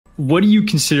what do you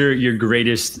consider your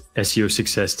greatest SEO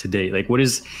success to date? Like, what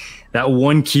is that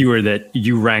one keyword that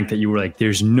you ranked that you were like,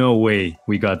 there's no way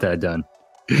we got that done?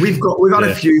 We've had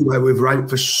a few where we've ranked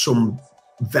for some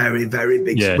very, very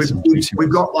big. Yeah, we've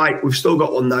still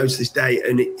got one now to this day,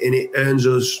 and it earns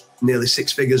us nearly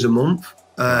 6 figures a month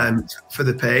for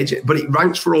the page. But it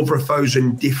ranks for over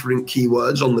 1,000 different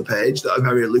keywords on the page that are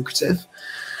very lucrative.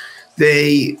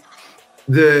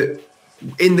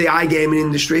 In the iGaming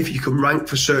industry, if you can rank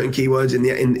for certain keywords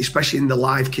especially in the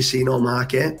live casino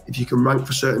market, if you can rank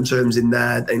for certain terms in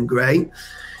there, then great.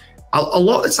 A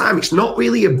lot of the time, it's not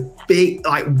really a big,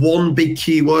 like one big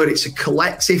keyword. It's a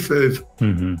collective of,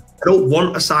 I don't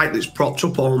want a site that's propped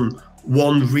up on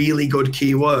one really good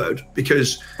keyword,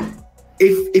 because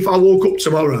if I woke up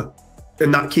tomorrow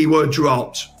and that keyword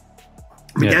dropped,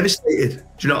 I'd be devastated.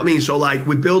 Do you know what I mean? So like,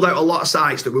 we build out a lot of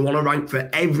sites that we want to rank for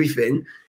everything